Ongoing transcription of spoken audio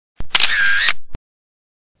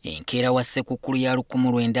Enkeera wa Ssekukkulu ya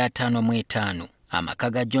 1955 amaka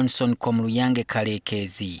ga Johnson Komuluyange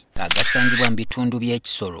Kalekeezi agasangibwa mu bitundu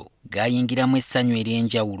by'ekisolo gayingiramu essanyu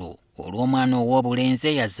ery'enjawulo olw'omwana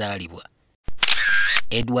ow'obulenzi yazaalibwa.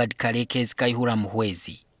 Edward Kalekeezi Kayihura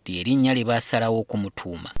Muhwezi ly'erinnya lye baasalawo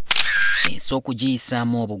okumutuuma. Ensi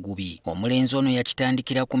okugiyisaamu obugubi, omulenzi ono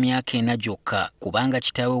yakitandikira ku myaka 4 gyokka kubanga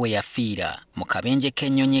kitaawe we yafiira mu kabenje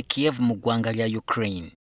k'ennyonyi Kiev mu ggwanga lya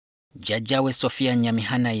Ukraine. Jjajjaawe Sofia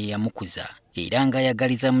Nyamihana ye yamukuza era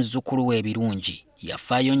ng'ayagaliza muzzukulu we ebirungi.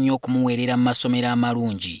 Yafaayo nnyo okumuweerera mu masomero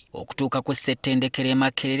amalungi okutuuka ku ssettendekero e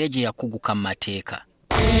Makerere gye yakuguka mu mateeka.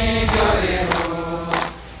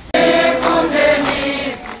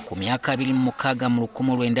 Ku myaka 26 mu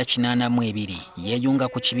 1982 yeeyunga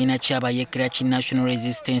ku kibiina ky'abayeekera ki National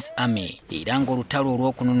Resistance Army era ng'olutalo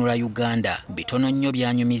olw'okununula Uganda bitono nnyo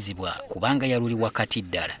byanyumizibwa kubanga yaluli wakati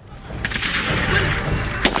ddala.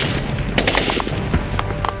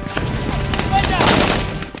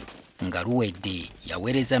 Nga luwedde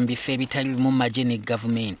yaweereza mu bifo ebitali bimu magye ne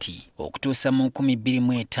gavumenti okutuusa mu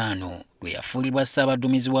 2005 lwe yafuulibwa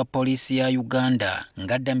ssaabaduumizi wa poliisi ya Uganda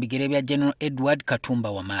ng'adda mu bigere bya General Edward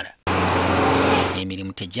Katumba Wamala.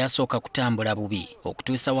 Emirimu tegyasooka kutambula bubi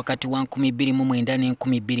okutuusa wakati wa 2009 ne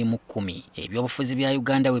 2010 ebyobufuzi bya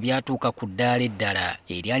Uganda we byatuuka ku ddaala eddala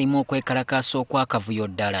eryalimu okwekalakaasa okw'akavuyo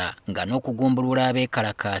ddala nga n'okugumbulula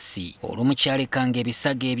abeekalakaasi olumu kyalekanga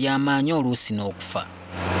ebisago eby'amaanyi oluusi n'okufa.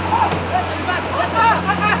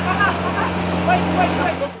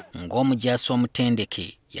 Ng'omujaasi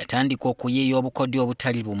omutendeke yatandika okuyiiya obukodyo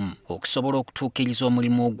obutali bumu okusobola okutuukiriza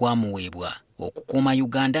omulimu ogwamuweebwa okukuuma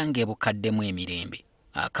Uganda ng'ebukaddemu emirembe.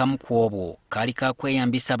 Akamu ku obwo kaali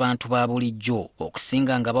kakweyambisa bantu ba bulijjo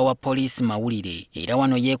okusinga nga bawa poliisi mawulire era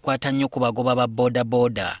wano yeekwata nnyo ku bagoba ba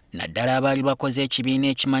boodabooda naddala abaali bakoze ekibiina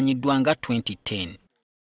ekimanyiddwa nga 2010.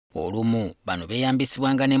 Olumu bano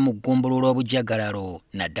beeyambisibwanga ne mu ggumbulula obujagalalo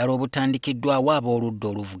naddala obutandikiddwawo ab'oludda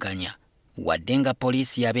oluvuganya. Wadde nga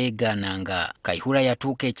poliisi yabeegaananga, Kayihura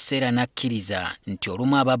yatuuka ekiseera n'akkiriza nti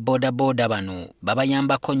olumu aba boodabooda bano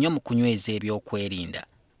babayambako nnyo mu kunyweza ebyokwerinda.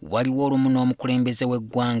 Waliwo olumu n'omukulembeze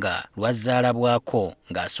w'eggwanga lwazzaalabwako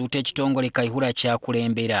ng'asuuta ekitongole Kayihura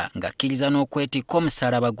ky'akulembera ng'akkiriza n'okwetikka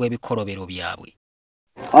omusaalaba gw'ebikolobero byabwe.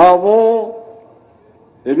 Abo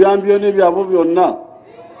ebyambyone byabo byonna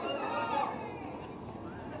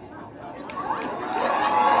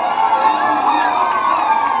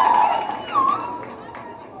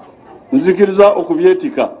nzikiriza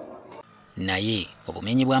okubyetika. Naye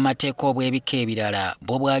obumenyi bw'amateeka obw'ebika ebirala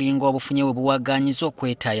bwo bwalinga obufunye bwe buwaganyiza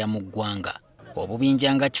okwetaaya mu ggwanga.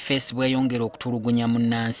 Obubinja nga kifeesi bweyongera okutulugunya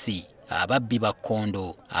munnansi, ababbi ba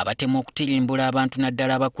kkondo, abatemu okutirimbula abantu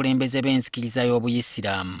naddala abakulembeze b'enzikiriza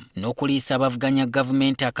y'obuyisiraamu n'okuliisa abavuganya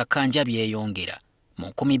gavumenti akakanja byeyongera. Mu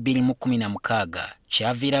 2016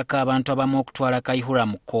 kyaviirako abantu abamu okutwala Kayihura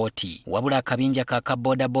mu kkooti wabula akabinja ka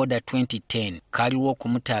kaboodabooda 2010 kaaliwo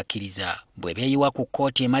okumutaakiriza bwe beeyiwa ku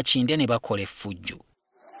kkooti e Makinde ne bakola effujjo.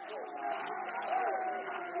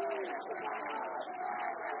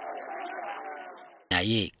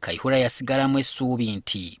 Naye Kayihura yasigalamu essuubi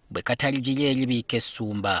nti bwe kataligiri eribiika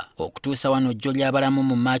essumba okutuusa wano jjo ly'abalamu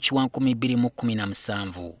mu Maaci wa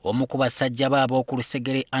 2017 omu ku basajja baabo ku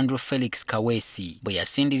lusegere Andrew Felix Kaweesi bwe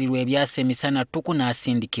yasindirirwa ebyasa emisana ttuku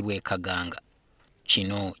n'asindikibwa e Kaganga.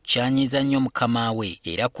 Kino kyanyiiza nnyo mukama we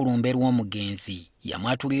era ku lumbe lw'omugenzi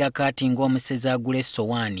yamwatulirako ati ng'omusezi agula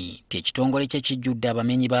essowaani nti ekitongole kye kijjudde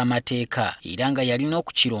abamenyi b'amateeka era nga yalina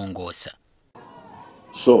okukirongoosa.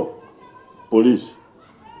 Police,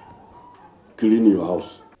 clean your house.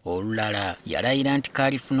 Olulala yalayira nti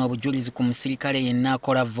kaalifuna obujulizi ku musirikale yenna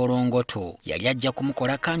akola volongoto yali ajja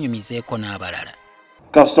kumukola kanyumizeeko n'abalala.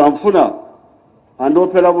 Kasita nfuna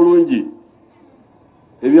andoopera bulungi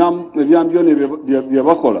ebyambyone bye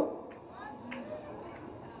bakola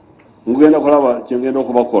ngenda kulaba kyengenda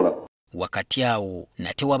okubakola. Wakati awo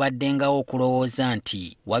nate wabaddengawo okulowooza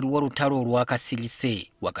nti waliwo olutalo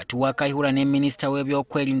olwakasirise wakati wa Kayihura ne minisita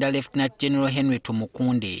w'ebyokwerinda Lieutenant General Henry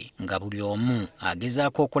Tumukunde nga buli omu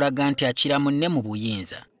agezaako okulaga nti akira munne mu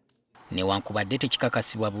buyinza. Newankubadde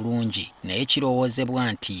tekikakasibwa bulungi naye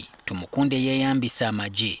kirowoozebwa nti Tumukunde yeeyambisa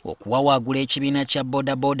amagye okuwawaagula ekibiina kya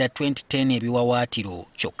boodabooda 2010 ebiwawaatiro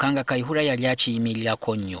kyokka nga Kayihura yali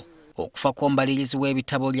akiyimirirako nnyo. Okufa kw'ombalirizi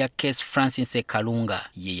w'ebitabo lya Case Francis Kalunga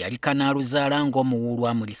ye yali kanaaluzaala ng'omuwuulu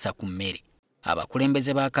amulisa ku mmere.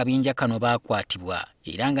 Abakulembeze b'akabinja kano baakwatibwa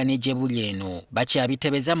era nga ne gye buli eno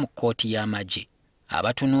bakyabitebeza mu kkooti y'amagye.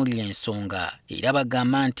 Abatunuulira ensonga era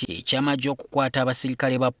bagamba nti ekyamagye okukwata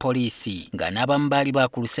abasirikale ba poliisi nga n'abamu baali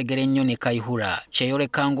baakulusegera ennyo ne Kayihura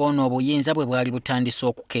kyeyoleka ng'ono obuyinza bwe bwali butandise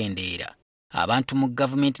okukendeera. abantu mu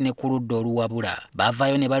gavumenti ne ku ludda oluwabula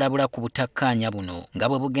baavaayo ne balabula ku butakkaanya buno nga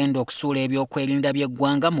bwe bugenda okusuula ebyokwerinda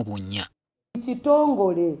by'eggwanga mu bunnya.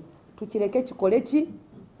 Kitongole tukireke kikole ki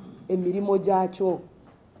emirimu gyakyo.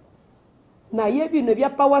 Naye bino ebya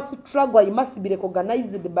power struggle must be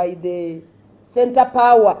recognized by the center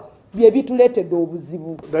power bye bituleetedde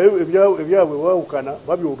obuzibu. Naye ebyabwe waawukana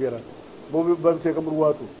babyogera babiteeka mu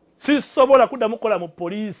lwatu. Sisobola kuddamu kukola mu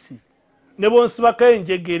poliisi ne bonsibako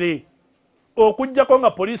enjegere okuggyako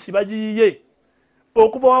nga poliisi bagiyiye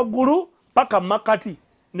okuva waggulu paka makati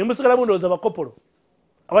ne musigalamu ndowooza bakopolo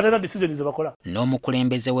abatalina decision ze bakola.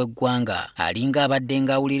 N'omukulembeze w'eggwanga alinga abadde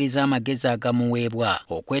ng'awuliriza amagezi agamuweebwa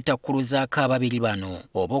okwetakkuluzaako ababiri bano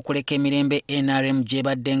oba okuleka emirembe NRM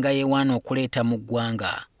gy'ebadde nga yeewaana okuleeta mu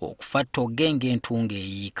ggwanga okufa ttogge ng'entunga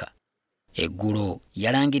eyiika. Eggulo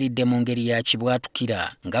yalangiridde mu ngeri ya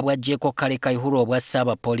kibwatukira nga bw'aggyeko Kale Kayihura obwa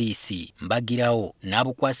Ssaabapoliisi mbagirawo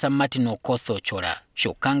n'abukwasa Martin Okoth-Ochola.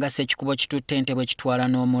 Kyokka nga Ssekikubo kitutte ente bwe kitwala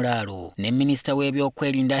n'omulaalo ne minisita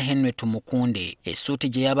w'ebyokwerinda Henry Tumukunde essuuti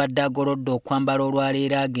gye yabadde agolodde okwambala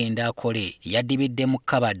olwaleero agenda akole yadibidde mu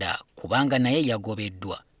kabada kubanga naye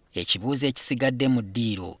yagobeddwa. Ekibuuzo ekisigadde mu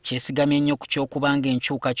ddiiro kyesigamye nnyo ku ky'okubanga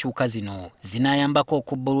enkyukakyuka zino zinaayambako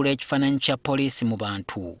okubbulula ekifaananyi kya poliisi mu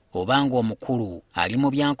bantu obanga omukulu ali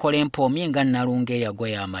mu byankola empoomi nga Nnalunga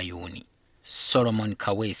eyagoya amayuuni. Solomon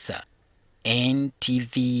Kaweesa,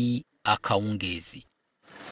 NTV Akawungeezi.